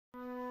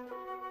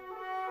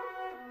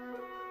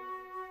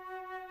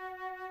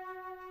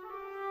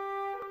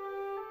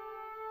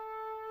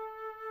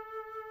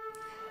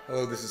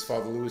Hello, this is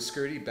Father Louis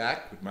Skirty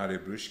back with Mario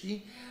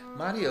Bruschi.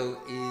 Mario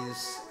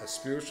is a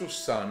spiritual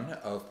son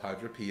of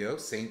Padre Pio,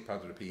 Saint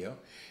Padre Pio,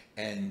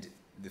 and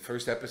the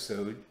first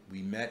episode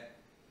we met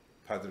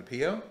Padre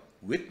Pio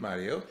with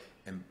Mario,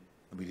 and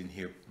we didn't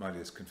hear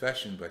Mario's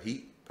confession, but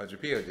Padre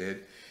Pio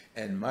did,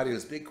 and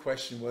Mario's big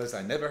question was,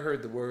 I never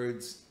heard the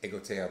words Ego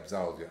te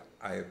absolvo,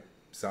 I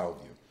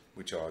absolve you,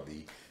 which are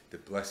the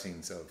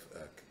blessings of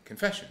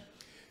confession.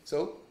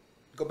 So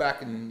go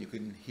back and you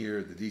can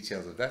hear the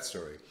details of that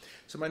story.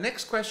 So my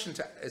next question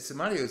to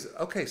Mario is,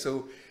 okay,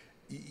 so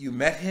you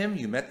met him,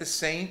 you met the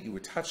saint, you were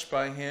touched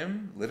by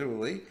him,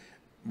 literally,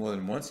 more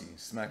than once, he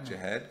smacked your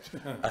head.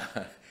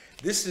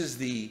 This is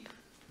the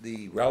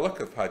relic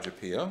of Padre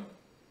Pio,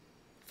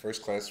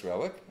 first class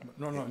relic.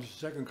 No, it's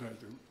second class.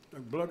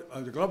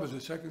 The glove is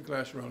a second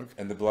class relic.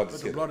 And the blood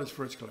is the blood is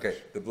first class. Okay,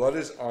 the blood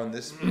is on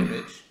this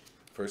image,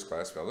 first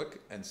class relic,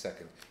 and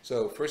second.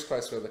 So first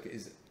class relic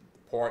is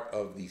part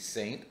of the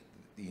saint,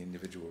 the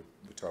individual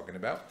we're talking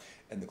about,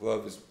 and the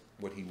glove is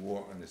what he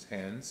wore on his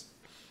hands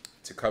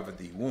to cover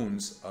the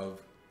wounds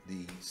of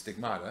the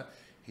stigmata.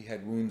 He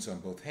had wounds on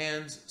both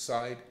hands,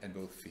 side, and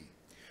both feet.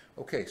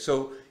 Okay,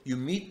 so you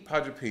meet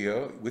Padre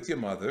Pio with your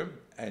mother,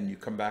 and you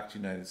come back to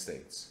the United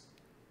States.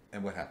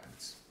 And what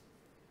happens?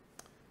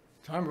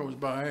 Time goes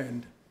by,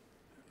 and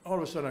all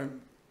of a sudden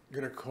I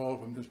get a call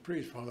from this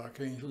priest, Father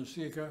Archangel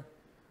Seeker,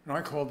 and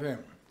I called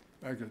him.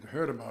 I had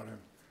heard about him,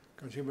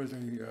 because he was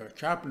a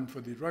chaplain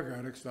for the drug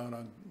addicts down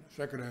on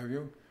 2nd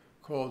Avenue,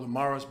 called the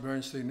Morris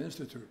Bernstein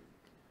Institute.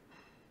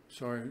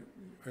 So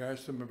I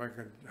asked him if I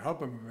could help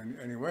him in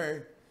any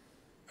way,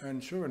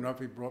 and sure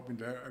enough, he brought me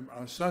there. And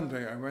on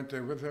Sunday, I went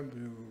there with him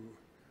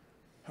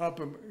to help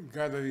him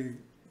gather the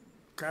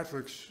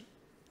Catholics,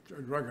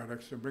 drug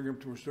addicts, to bring him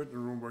to a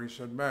certain room where he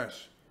said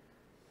Mass.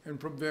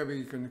 And from there,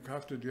 we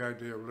concocted the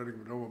idea of letting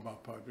him know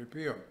about Padre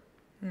Pio.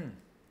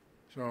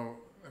 So,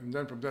 and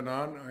then from then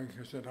on, I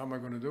said, how am I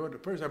going to do it?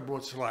 At first, I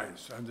bought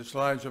slides, and the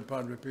slides of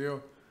Padre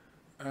Pio,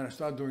 and I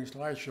started doing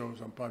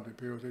slideshows on Padre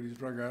Pio to these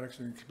drug addicts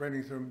and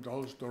explaining to them the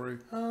whole story,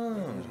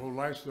 his whole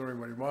life story,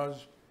 what he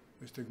was,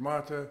 the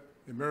stigmata,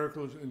 the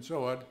miracles, and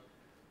so on.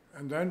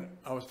 And then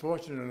I was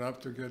fortunate enough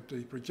to get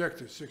the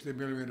projector,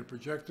 60mm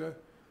projector,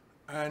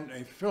 and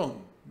a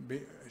film,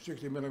 a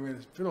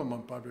 60mm film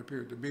on Padre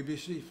Pio, the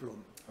BBC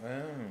film.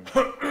 Wow.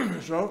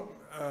 So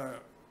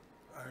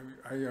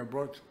I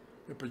brought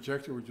the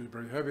projector, which is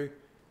very heavy,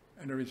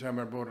 and every time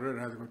I brought it in,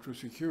 I had to go through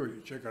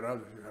security, check it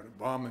out if you had a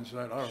bomb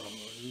inside, I don't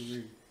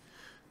know.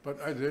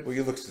 But I did. Well,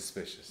 you look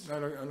suspicious. I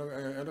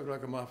look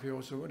like a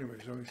mafioso anyway,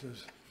 so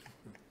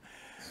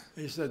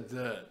he said,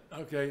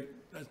 okay,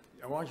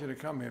 I want you to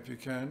come here if you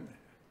can,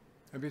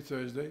 every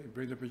Thursday,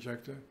 bring the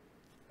projector.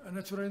 And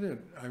that's what I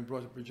did. I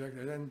brought the projector,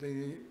 and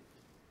then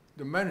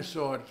the men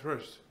saw it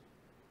first,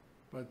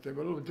 but they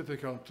were a little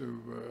difficult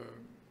to,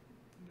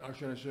 how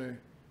should I say,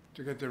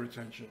 to get their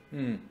attention.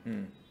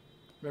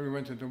 Then we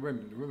went to the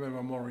women. The women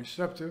were more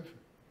receptive,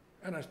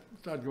 and I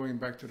started going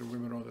back to the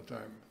women all the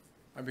time.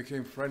 I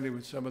became friendly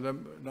with some of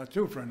them, not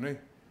too friendly,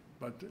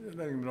 but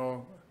letting them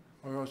know.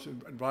 I also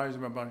advised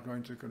them about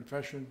going to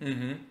confession,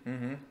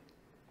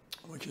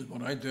 which is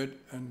what I did,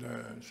 and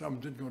some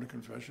did go to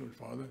confession with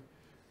Father.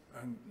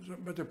 And so,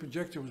 but the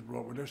projector was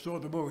brought. When they saw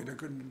the movie, they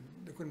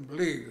couldn't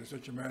believe that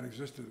such a man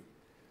existed.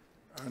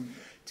 And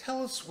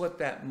tell us what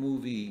that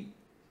movie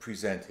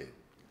presented,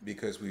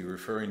 because we're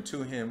referring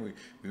to him,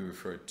 we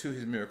referred to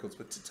his miracles,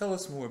 but to tell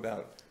us more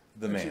about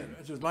the man.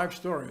 It's his life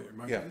story.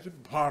 Yeah. It's a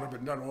part of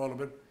it, not all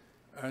of it.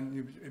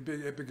 And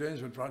it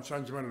begins with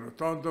San Giovanni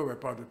Rotondo, where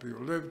Padre Pio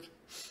lived,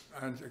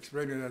 and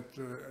explaining that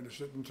at a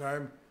certain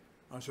time,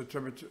 on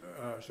September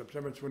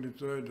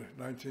 23rd,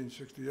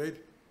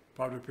 1968,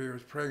 Padre Pio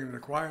was praying in the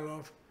choir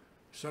loft.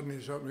 Suddenly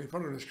he saw, in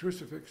front of his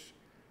crucifix,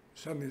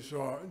 suddenly he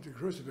saw the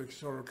crucifix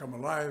sort of come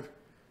alive,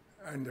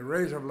 and the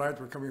rays of light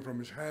were coming from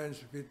his hands,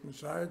 feet, and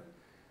side.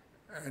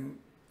 And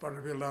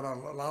Padre Pio let out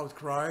a loud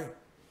cry,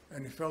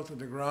 and he fell to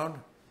the ground.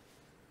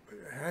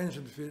 Hands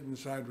and feet and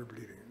side were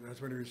bleeding. That's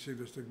when he received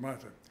the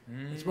stigmata.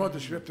 It's more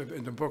descriptive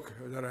in the book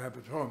that I have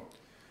at home.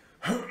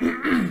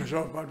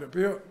 So Padre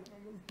Pio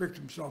picked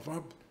himself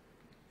up.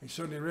 He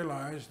suddenly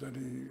realized that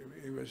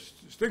he was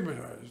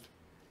stigmatized,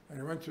 and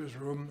he went to his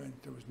room, and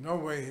there was no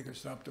way he could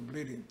stop the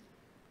bleeding.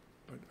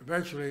 But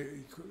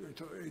eventually,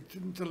 he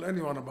didn't tell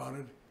anyone about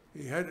it.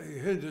 He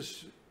hid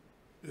this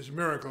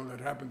miracle that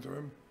happened to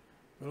him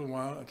for a little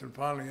while, until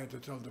finally he had to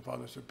tell the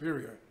Father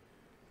Superior.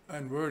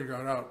 And word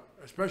got out,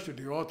 especially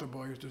the altar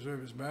boy used to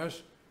serve his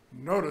Mass,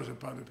 noticed that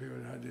Padre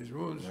Pio had these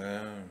wounds.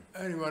 Wow.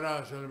 And he went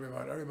out telling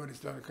everybody. Everybody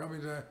started coming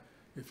there.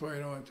 Before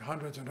you know it,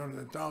 hundreds and hundreds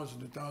and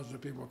thousands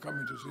of people were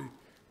coming to see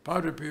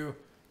Padre Pio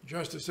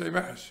just to say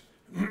Mass.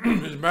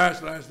 His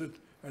Mass lasted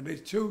at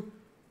least 2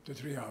 to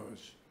 3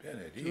 hours.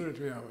 2 to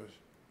 3 hours.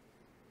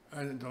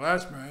 And the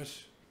last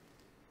Mass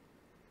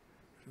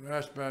in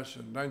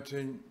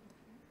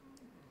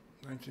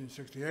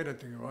 1968, I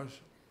think it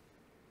was,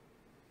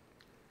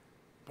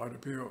 Padre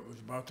Pio was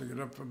about to get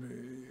up from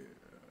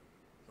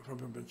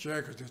the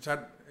chair, because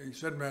he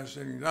said Mass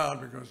sitting down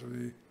because of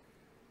the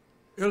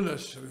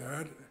illness that he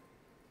had,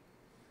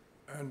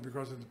 and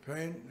because of the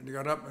pain, and he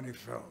got up and he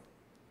fell.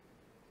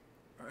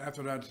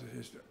 After that,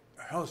 his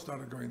health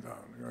started going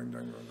down, going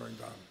down.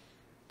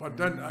 But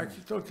then I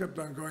still kept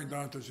on going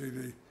down to see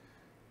the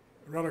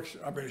relics,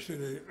 see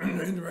the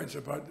inmates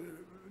about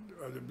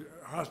the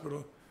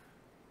hospital,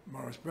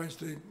 Morris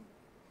Bernstein.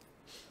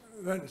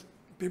 Then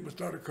people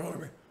started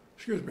calling me,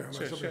 excuse me,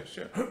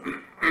 Sure.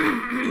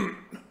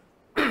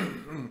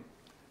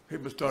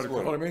 People started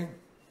calling me.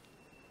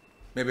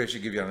 Maybe I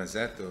should give you an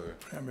azet or...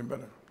 I mean,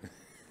 better.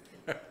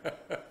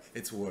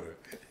 It's water.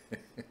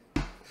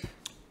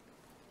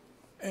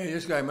 Hey,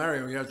 this guy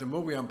Mario, he has a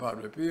movie on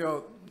Padre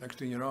Pio. Next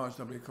thing you know,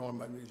 somebody called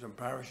me, some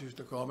parish used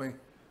to call me,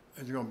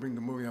 and they're going to bring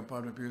the movie on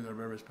Padre Pio to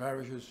various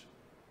parishes.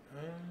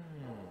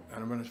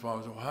 And I went as far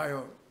as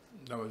Ohio.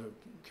 That was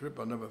a trip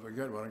I'll never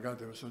forget. When I got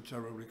there, it was so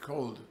terribly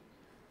cold.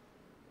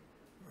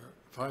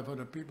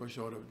 500 people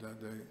showed up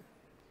that day.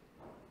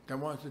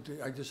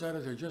 I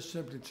decided to just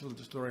simply tell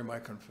the story of my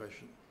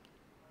confession.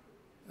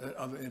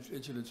 Other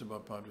incidents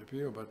about Padre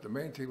Pio, but the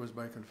main thing was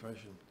my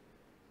confession.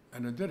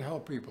 And it did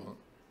help people,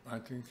 I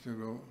think,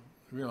 to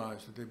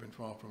realize that they've been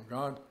far from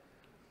God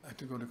and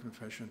to go to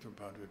confession to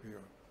Padre Pio.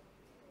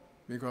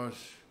 Because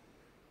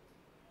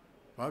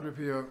Padre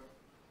Pio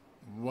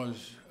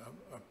was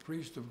a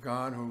priest of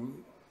God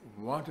who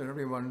wanted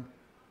everyone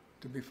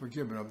to be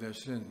forgiven of their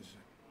sins.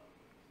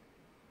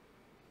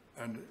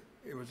 And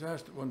he was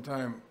asked one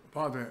time,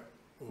 Father,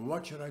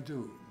 what should I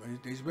do?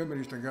 These women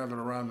used to gather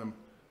around him.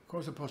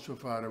 Cosa posso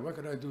fare? What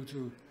could I do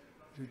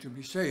to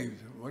be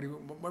saved?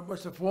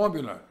 What's the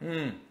formula?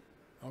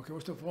 Okay,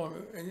 what's the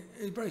formula? And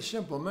he's a very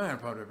simple man,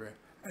 Padre Pio.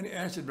 And he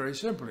answered very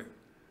simply.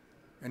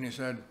 And he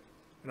said,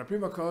 La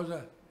prima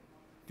cosa,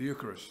 the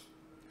Eucharist.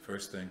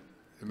 First thing.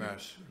 The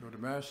Mass. Go to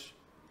Mass.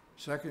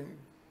 Second,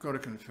 go to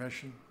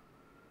confession.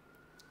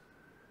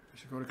 He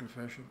said, go to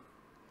confession.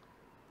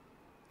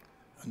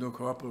 And do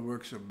corporal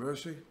works of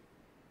mercy.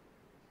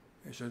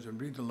 He says, and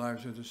read the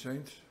lives of the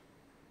saints.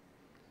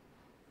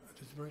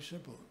 It's very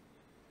simple.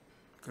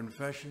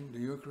 Confession, the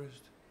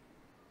Eucharist,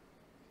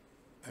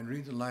 and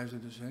read the lives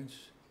of the saints.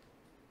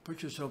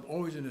 Put yourself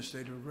always in a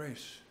state of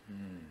grace.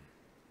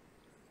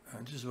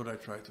 And this is what I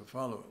try to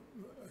follow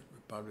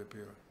with Padre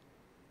Pio.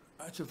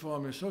 That's a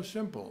formula so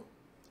simple.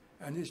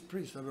 And these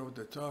priests, I don't know what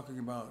they're talking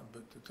about,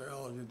 but the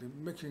theology, they're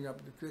mixing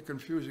up, they're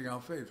confusing our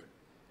faith.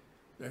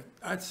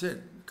 That's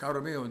it.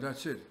 Caro mio,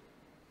 that's it.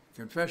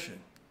 Confession.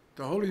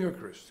 The Holy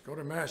Eucharist. Go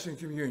to Mass and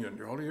Communion.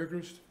 The Holy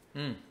Eucharist.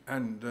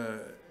 And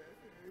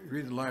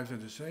read the lives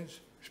of the saints.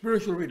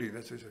 Spiritual reading,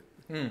 that's it.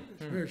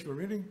 Spiritual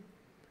reading.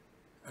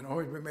 And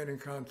always remain in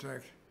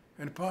contact.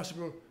 And if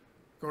possible,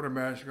 go to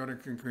Mass, go to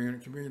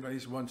communion at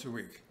least once a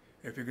week.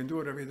 If you can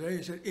do it every day,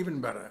 he said, even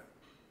better.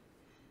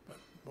 But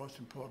most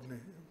importantly,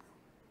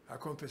 a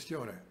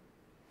confessione.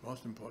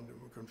 Most importantly,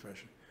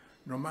 confession.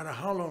 No matter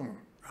how long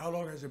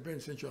has it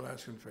been since your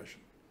last confession?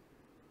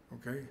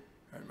 Okay?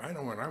 And I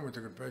know when I went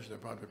to confession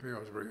at Padre Pio, I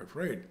was very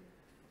afraid.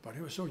 But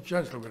he was so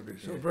gentle with me,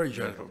 so very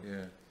gentle.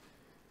 Yeah.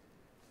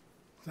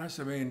 That's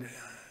the main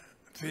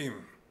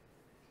theme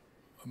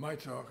of my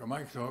talk,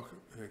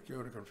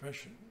 Cure to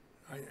Confession.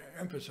 I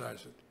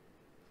emphasize it.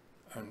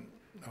 And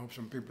I hope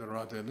some people that are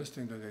out there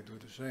listening that they do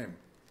the same.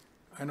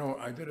 I know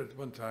I did it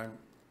one time,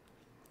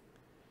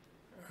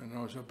 and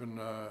I was up in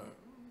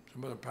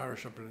some other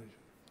parish up in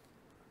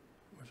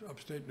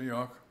upstate New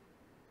York,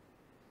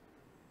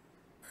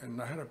 and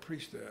I had a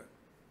priest there,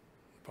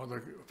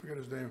 Father, I forget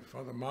his name,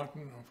 Father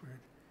Martin, I forget.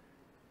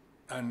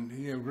 And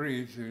he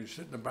agreed to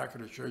sit in the back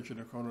of the church in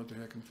the corner to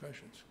hear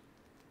confessions.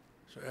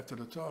 So after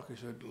the talk, he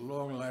said, a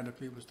long line of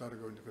people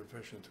started going to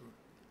confession to him.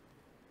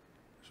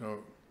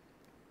 So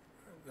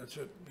that's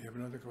it. You have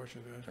another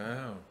question to ask?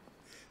 Oh,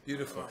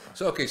 beautiful.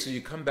 So, okay, so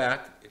you come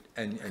back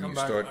and you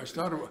start I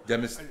started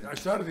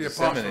the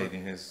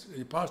disseminating his...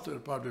 The apostolate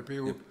of Padre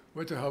Pio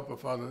with the help of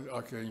Father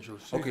Archangel.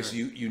 Okay, so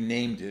you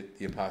named it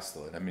the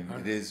apostolate. I mean,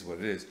 it is what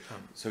it is.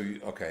 So,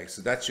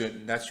 so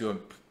that's your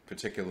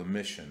particular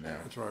mission now.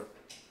 That's right.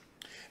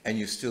 And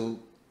you're still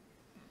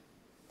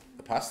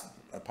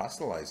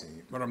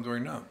apostolizing. What I'm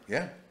doing now.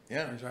 Yeah.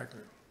 Exactly.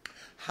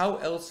 How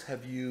else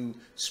have you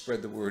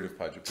spread the word of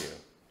Padre Pio?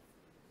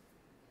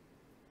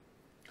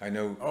 I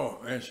know... Oh,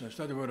 yes, I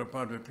studied the word of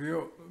Padre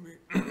Pio.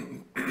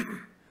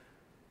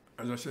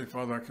 As I say,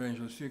 Father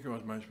Archangel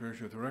was my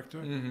spiritual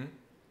director.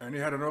 And he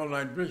had an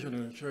all-night vigil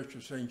in the church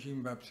of St.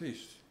 Jean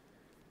Baptiste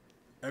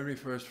every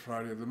first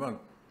Friday of the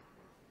month.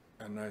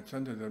 And I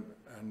attended it,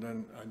 and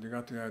then I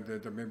got the idea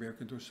that maybe I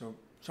could do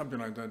something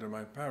like that in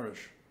my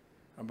parish,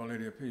 Our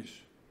Lady of Peace.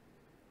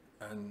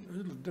 And it was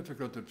a little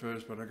difficult at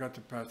first, but I got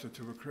the pastor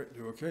to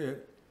okay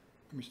it.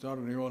 We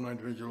started the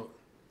all-night vigil.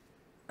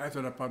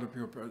 After that,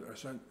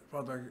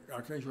 Father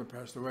Archangel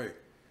passed away.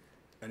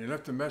 And he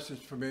left a message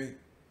for me,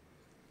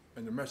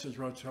 and the message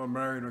was, tell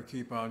Mary to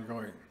keep on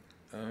going.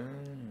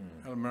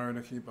 Tell Mary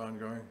to keep on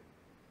going.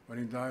 When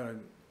he died,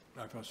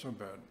 I felt so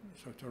bad,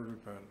 so terribly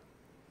bad.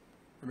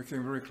 I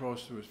became very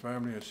close to his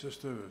family, his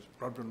sister, his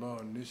brother-in-law,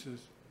 and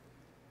nieces.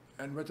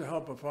 And with the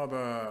help of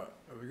Father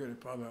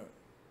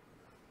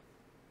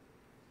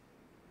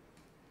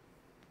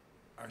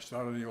I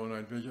started the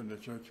all-night vigil in the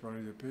church,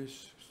 Monday of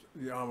Peace.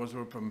 The hours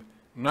were from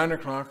 9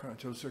 o'clock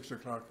until 6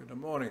 o'clock in the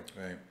morning.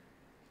 Right.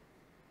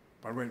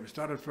 But wait, we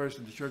started first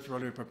in the Church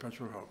Valley of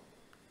Perpetual Hope.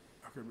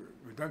 Okay,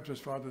 Redemptorist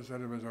Father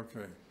said it was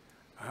okay.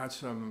 I had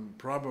some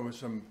problem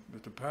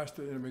with the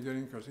pastor in the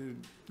beginning because he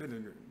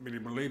didn't really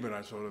believe in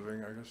that sort of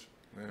thing, I guess.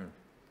 Yeah.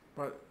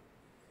 But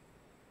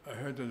I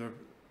heard that the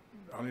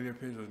Our Lady of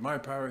Peace was my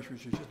parish,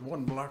 which is just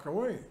 1 block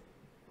away.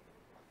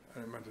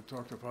 And I went to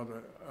talk to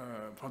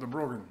Father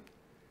Brogan.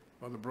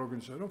 Father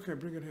Brogan said, okay,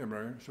 bring it here,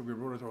 Marion. So we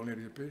wrote it to Our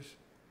Lady of Peace.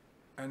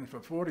 And for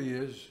 40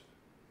 years,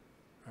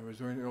 I was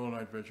doing the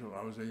all-night vigil.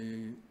 I was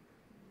a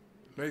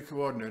lay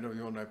coordinator of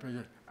the all-night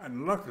vigil.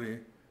 And luckily,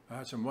 I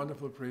had some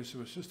wonderful priests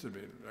who assisted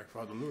me, like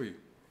Father Louis.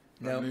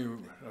 No,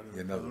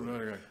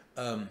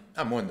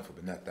 I'm wonderful,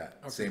 but not that.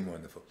 Okay. Same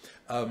wonderful.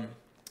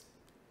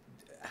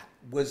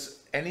 Was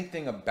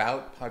anything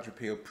about Padre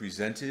Pio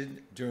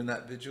presented during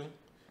that vigil?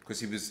 Because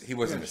he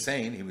wasn't a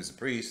saint; he was a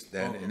priest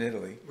then in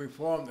Italy. We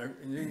formed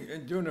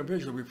during the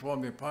vigil. We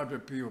formed the Padre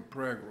Pio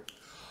prayer group.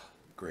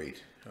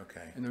 Great.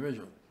 Okay. In the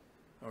vigil,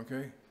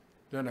 okay.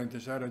 Then I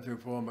decided to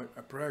form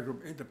a prayer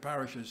group in the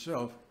parish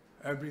itself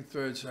every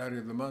 3rd Saturday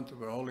of the month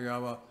of a holy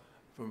hour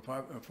from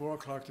 4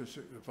 o'clock to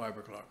 5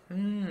 o'clock.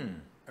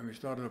 And we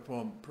started to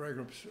form prayer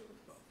groups.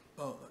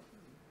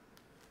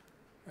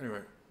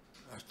 Anyway,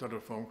 I started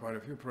to form quite a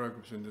few prayer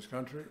groups in this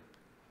country.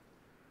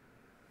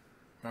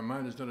 My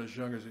mind is not as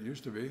young as it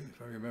used to be,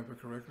 if I remember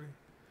correctly.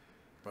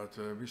 But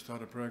we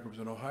started prayer groups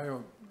in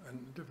Ohio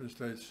and different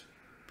states.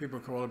 People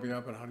called me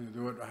up and how do you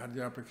do it? I had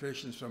the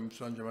applications from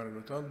San Giovanni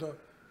Rotondo,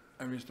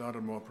 and we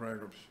started more prayer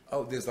groups.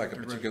 Oh, there's like a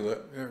particular...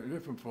 Yeah,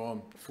 different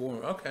form.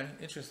 Okay,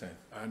 interesting.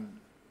 And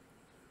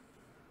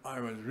I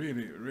was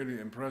really, really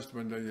impressed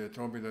when they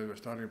told me they were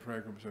starting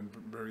prayer groups in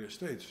various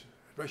states,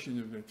 especially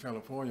in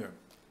California.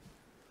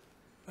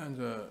 And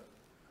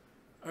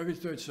every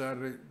 3rd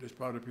Saturday, this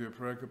Padre Pio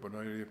prayer group on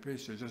Our Lady of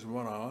Peace is just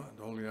 1 hour,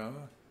 the holy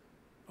hour.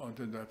 I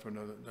did that for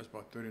that's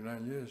about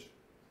 39 years.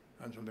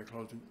 Until they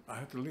closed it. I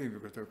had to leave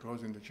because they were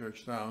closing the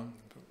church down.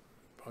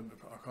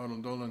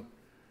 Cardinal Dolan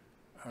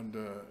had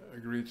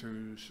agreed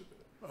to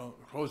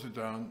close it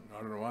down.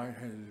 I don't know why,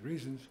 had his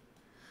reasons.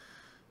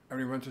 And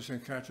we went to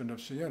St. Catherine of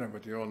Siena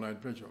with the all-night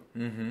vigil.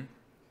 And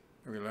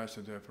we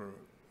lasted there for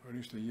at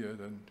least a year.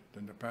 Then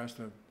the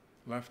pastor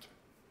left,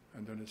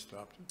 and then it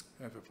stopped.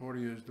 After 40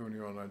 years doing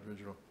the all-night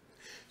vigil.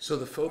 So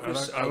the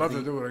focus. I'd love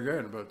to do it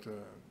again, but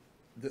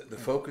the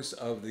focus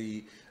of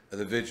the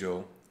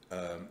vigil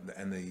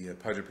and the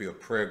Padre Pio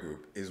prayer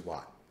group is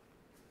what?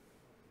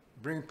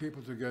 Bring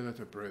people together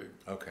to pray.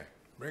 Okay.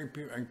 Bring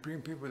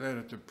people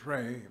there to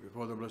pray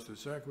before the Blessed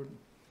Sacrament,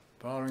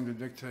 following the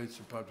dictates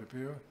of Padre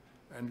Pio,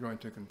 and going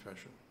to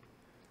confession.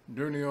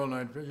 During the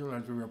all-night vigil,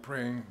 as we were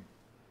praying,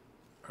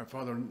 our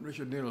Father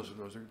Richard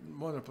Nielsen was a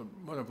wonderful,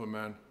 wonderful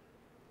man.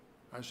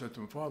 I said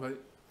to him, Father,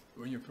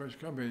 when you first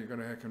come here, you're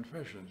going to have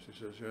confessions. He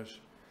says, yes.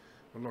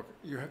 But look,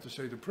 you have to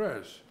say the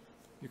prayers.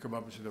 You come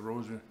up and say the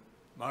rosary.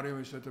 Mario,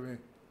 he said to me,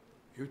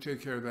 you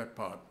take care of that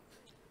part.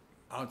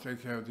 I'll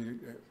take care of the...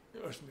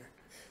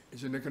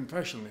 it's in the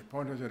confession. They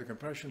pointed to the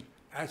confession.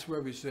 That's where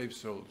we save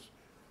souls.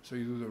 So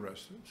you do the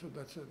rest. So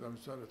that's it. I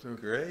started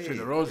to say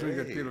the rosary,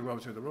 get people to go out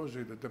and say the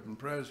rosary, the different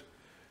prayers.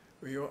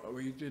 We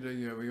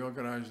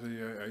organized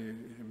a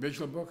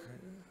vigil book.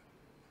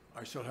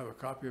 I still have a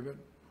copy of it,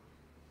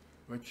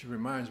 which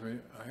reminds me,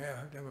 I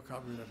have a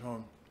copy of it at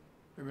home.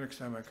 Maybe next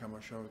time I come,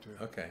 I'll show it to you.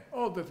 Okay.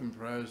 All different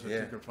prayers that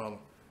you can follow.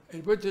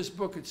 And with this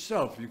book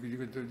itself, you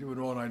could do an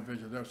all-night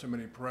vigil. There are so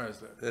many prayers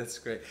there. That's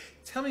great.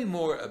 Tell me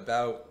more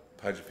about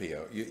Padre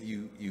Pio.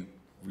 You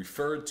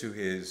referred to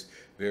his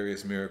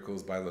various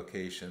miracles by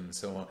location and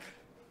so on.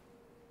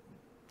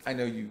 I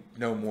know you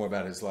know more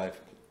about his life.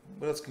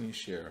 What else can you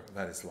share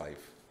about his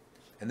life?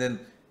 And then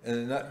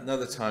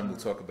another time we'll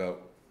talk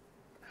about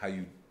how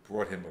you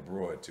brought him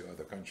abroad to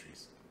other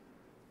countries.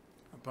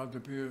 Padre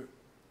Pio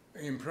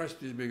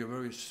impressed me as being a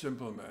very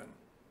simple man.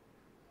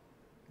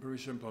 Very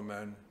simple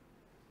man.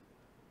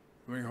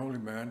 Very holy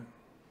man,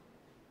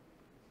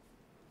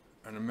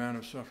 and a man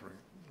of suffering.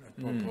 That's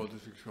what Paul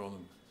just called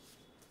him.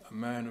 A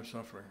man of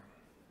suffering.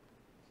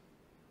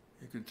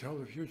 He could tell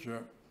the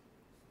future,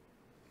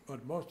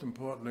 but most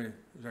importantly,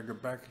 is I go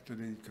back to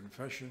the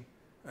confession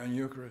and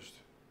Eucharist.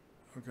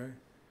 Okay?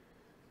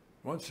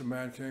 Once a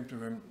man came to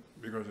him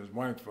because his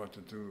wife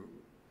wanted to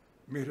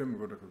meet him,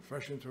 go to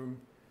confession to him,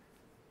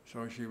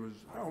 so she was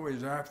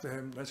always after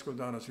him. Let's go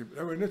down and see.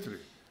 They were in Italy.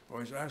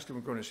 Always asked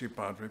him, going to see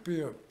Padre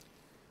Pio.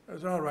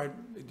 It's all right,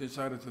 he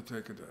decided to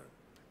take it there.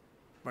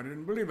 But he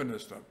didn't believe in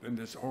this stuff, in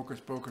this hocus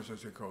pocus,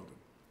 as he called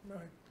it.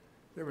 Right.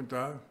 They went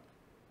down,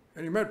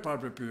 and he met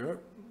Padre Pio.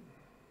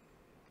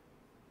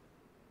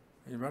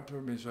 He went to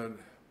him and he said,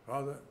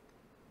 Father,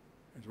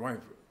 his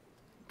wife,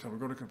 told him,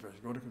 go to confession,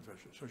 go to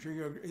confession. So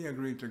he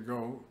agreed to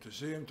go to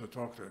see him, to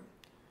talk to him.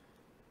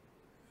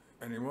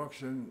 And he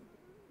walks in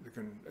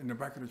the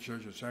back of the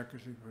church, the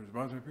sacristy, for his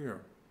Padre Pio.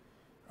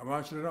 I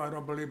want you to know, I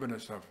don't believe in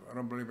this stuff. I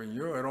don't believe in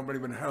you. I don't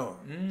believe in hell.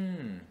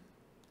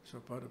 So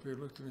Padre Pio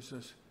looked at me and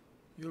says,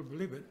 you'll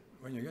believe it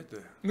when you get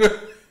there.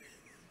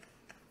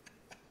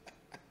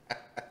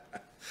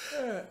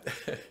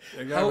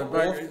 The guy How went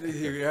back,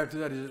 often- after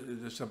that,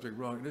 there's something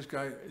wrong. This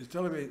guy is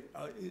telling me,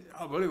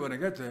 I really want to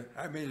get there.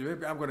 I mean,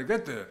 maybe I'm going to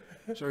get there.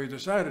 So he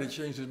decided, he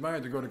changed his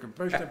mind to go to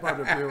confession at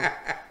Padre Pio.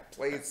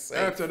 Play it safe.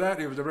 After that,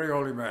 he was a very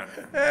holy man.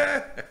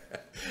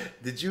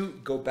 Did you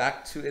go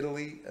back to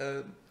Italy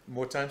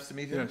more times to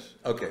meet him? Yes.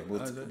 Okay, we'll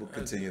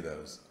continue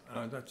those.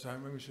 At that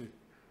time, let me see.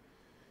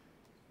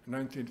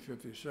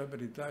 1957,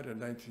 he died in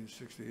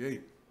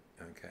 1968.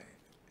 Okay.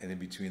 And in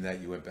between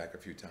that, you went back a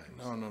few times.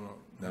 No, No?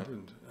 I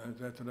didn't.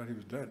 After that, he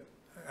was dead.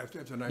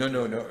 After No.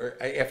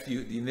 After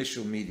the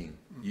initial meeting,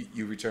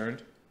 you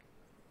returned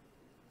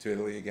to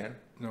Italy again?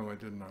 No, I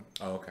did not.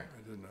 Oh, okay.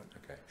 I did not.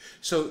 Okay.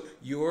 So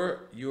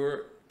your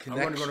I'm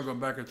only connection. going to go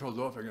back and told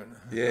off again.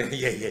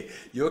 Yeah.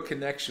 Your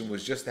connection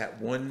was just that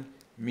one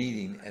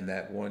meeting and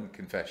that one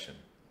confession.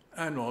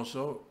 And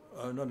also,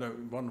 another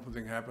wonderful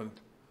thing happened.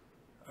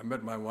 I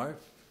met my wife.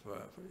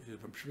 She's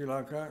from Sri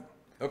Lanka.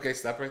 Okay,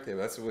 stop right there.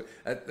 That's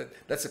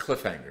a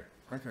cliffhanger.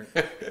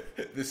 Okay.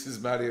 This is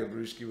Mario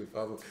Bruschi with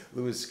Father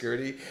Louis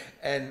Scurti,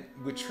 and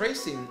we're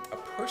tracing a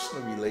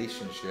personal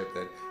relationship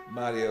that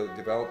Mario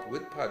developed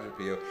with Padre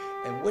Pio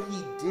and what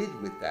he did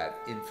with that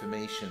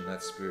information,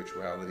 that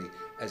spirituality,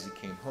 as he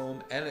came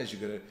home and as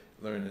you're going to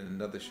learn in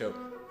another show,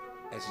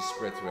 as he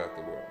spread throughout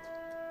the world.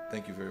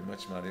 Thank you very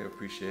much, Mario.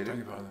 Appreciate it. Thank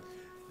you, Father.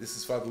 This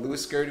is Father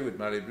Louis Scurti with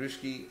Mario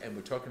Bruschi, and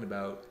we're talking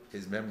about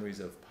his memories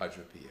of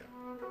Padre Pio.